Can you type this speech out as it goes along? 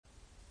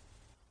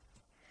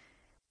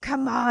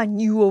"Come on,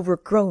 you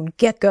overgrown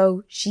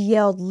gecko," she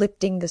yelled,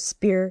 lifting the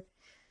spear.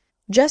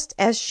 Just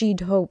as she'd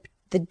hoped,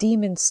 the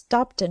demon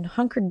stopped and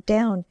hunkered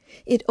down.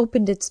 It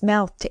opened its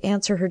mouth to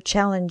answer her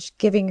challenge,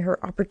 giving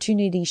her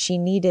opportunity she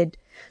needed.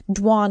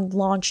 Dwan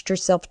launched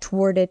herself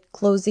toward it,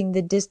 closing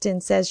the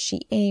distance as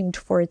she aimed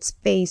for its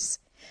face.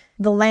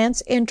 The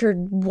lance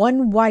entered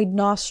one wide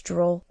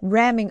nostril,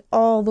 ramming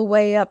all the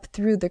way up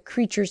through the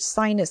creature's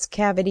sinus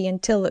cavity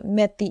until it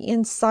met the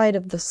inside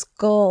of the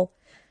skull.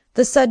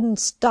 The sudden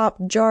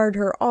stop jarred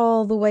her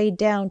all the way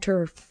down to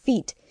her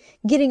feet.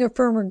 Getting a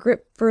firmer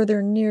grip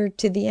further near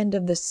to the end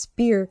of the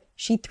spear,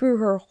 she threw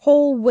her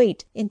whole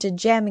weight into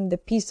jamming the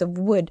piece of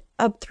wood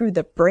up through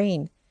the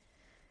brain.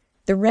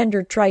 The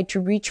render tried to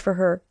reach for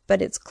her,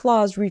 but its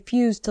claws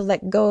refused to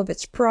let go of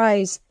its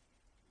prize.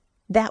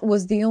 That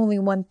was the only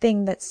one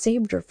thing that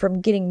saved her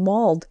from getting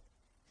mauled.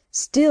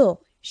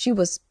 Still, she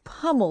was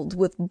pummeled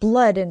with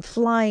blood and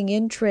flying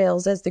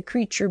entrails as the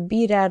creature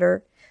beat at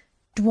her.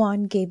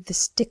 Dwan gave the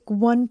stick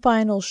one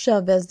final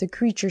shove as the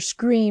creature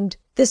screamed,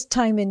 this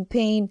time in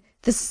pain.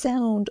 The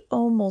sound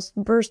almost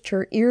burst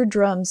her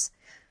eardrums.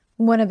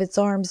 One of its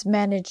arms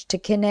managed to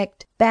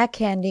connect,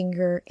 backhanding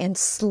her and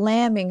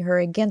slamming her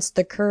against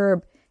the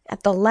curb.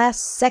 At the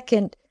last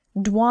second,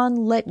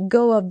 Dwan let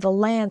go of the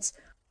lance,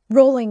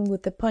 rolling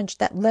with the punch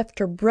that left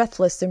her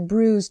breathless and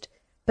bruised,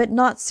 but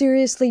not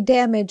seriously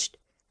damaged.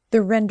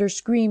 The render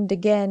screamed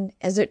again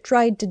as it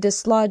tried to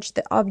dislodge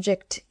the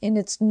object in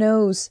its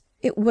nose.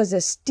 It was a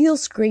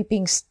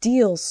steel-scraping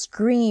steel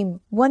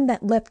scream, one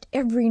that left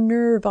every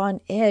nerve on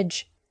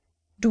edge.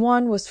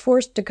 Dwan was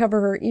forced to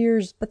cover her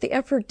ears, but the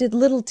effort did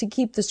little to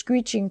keep the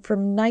screeching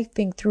from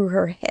knifing through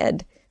her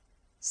head.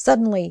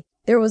 Suddenly,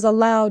 there was a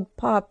loud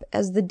pop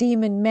as the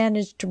demon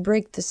managed to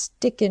break the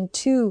stick in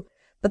two,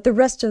 but the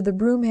rest of the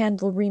broom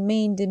handle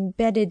remained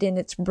embedded in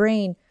its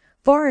brain,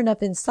 far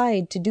enough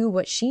inside to do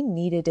what she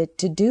needed it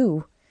to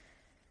do.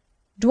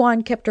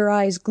 Dwan kept her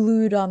eyes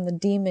glued on the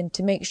demon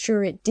to make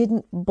sure it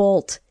didn't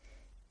bolt.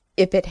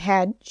 If it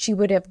had, she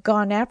would have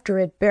gone after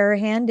it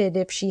barehanded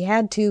if she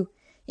had to.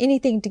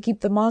 Anything to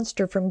keep the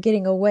monster from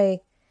getting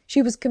away.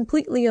 She was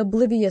completely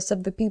oblivious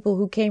of the people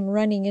who came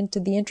running into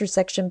the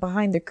intersection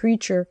behind the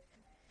creature.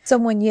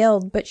 Someone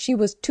yelled, but she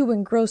was too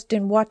engrossed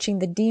in watching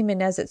the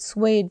demon as it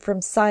swayed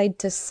from side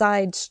to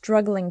side,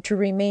 struggling to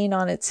remain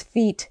on its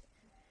feet.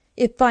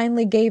 It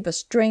finally gave a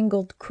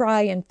strangled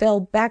cry and fell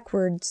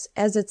backwards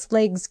as its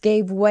legs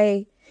gave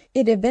way.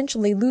 It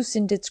eventually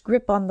loosened its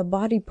grip on the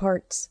body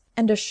parts,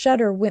 and a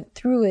shudder went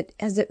through it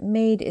as it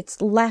made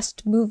its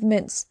last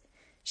movements.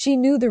 She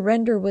knew the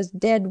render was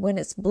dead when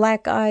its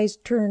black eyes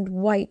turned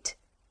white.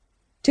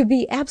 To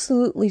be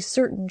absolutely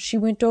certain, she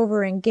went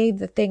over and gave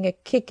the thing a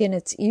kick in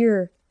its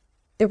ear.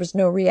 There was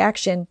no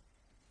reaction.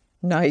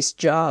 "Nice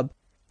job."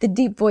 The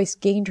deep voice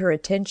gained her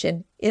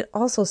attention. It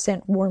also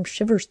sent warm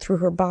shivers through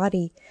her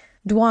body.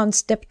 Dwan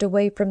stepped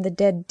away from the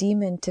dead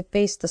demon to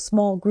face the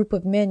small group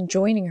of men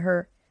joining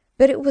her.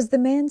 But it was the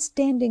man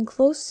standing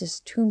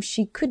closest whom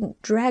she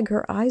couldn't drag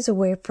her eyes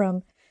away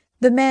from.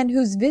 The man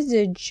whose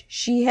visage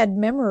she had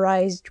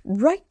memorized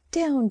right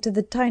down to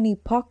the tiny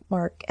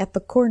pockmark at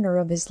the corner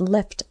of his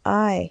left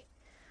eye.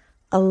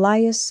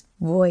 Elias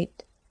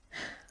Voigt.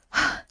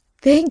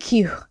 "Thank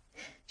you,"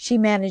 she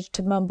managed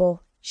to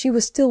mumble. She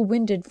was still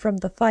winded from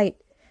the fight.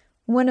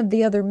 One of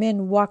the other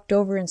men walked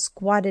over and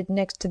squatted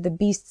next to the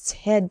beast's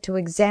head to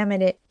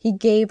examine it. He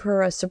gave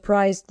her a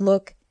surprised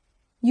look.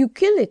 "You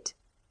kill it?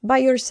 By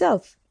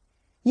yourself?"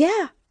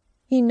 "Yeah."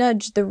 He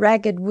nudged the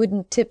ragged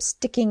wooden tip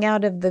sticking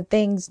out of the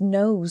thing's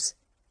nose.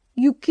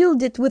 "You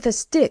killed it with a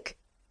stick?"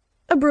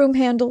 "A broom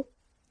handle."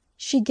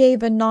 She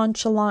gave a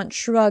nonchalant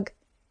shrug.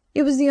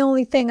 "It was the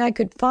only thing I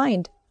could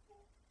find."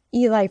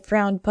 Eli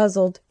frowned,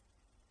 puzzled.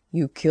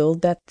 "You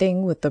killed that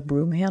thing with the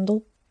broom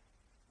handle?"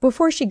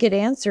 Before she could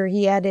answer,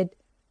 he added,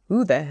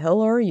 "Who the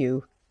hell are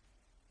you?"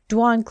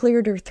 Dwan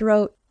cleared her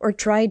throat, or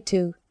tried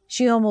to.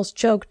 She almost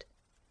choked.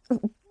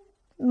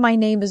 "My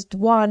name is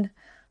Dwan.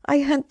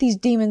 I hunt these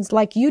demons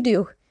like you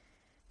do."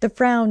 The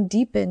frown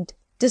deepened.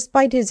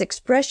 Despite his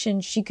expression,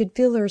 she could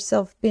feel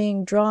herself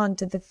being drawn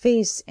to the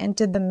face and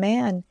to the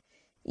man.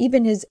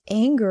 Even his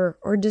anger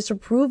or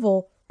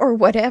disapproval, or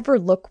whatever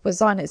look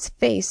was on his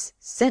face,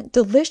 sent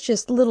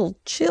delicious little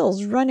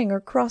chills running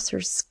across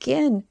her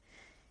skin.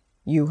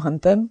 "You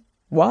hunt them?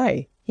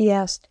 Why?" he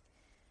asked.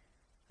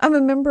 "I'm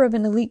a member of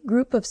an elite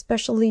group of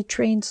specially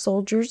trained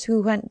soldiers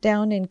who hunt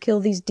down and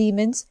kill these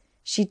demons,"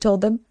 she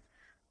told them.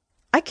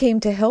 "I came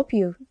to help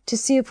you, to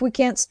see if we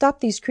can't stop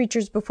these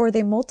creatures before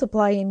they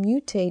multiply and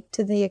mutate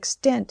to the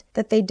extent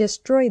that they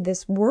destroy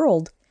this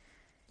world."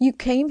 "You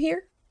came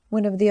here?"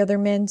 one of the other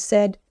men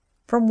said.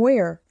 "From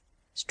where?"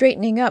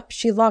 Straightening up,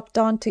 she locked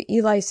onto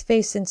Eli's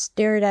face and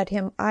stared at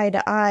him eye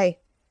to eye.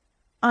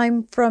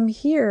 "I'm from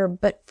here,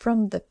 but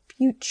from the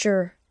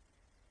future.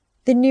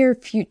 The near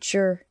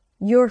future,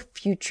 your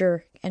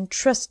future, and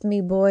trust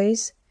me,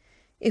 boys,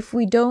 if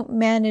we don't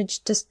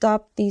manage to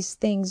stop these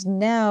things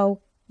now,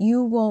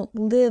 you won't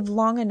live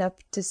long enough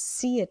to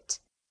see it."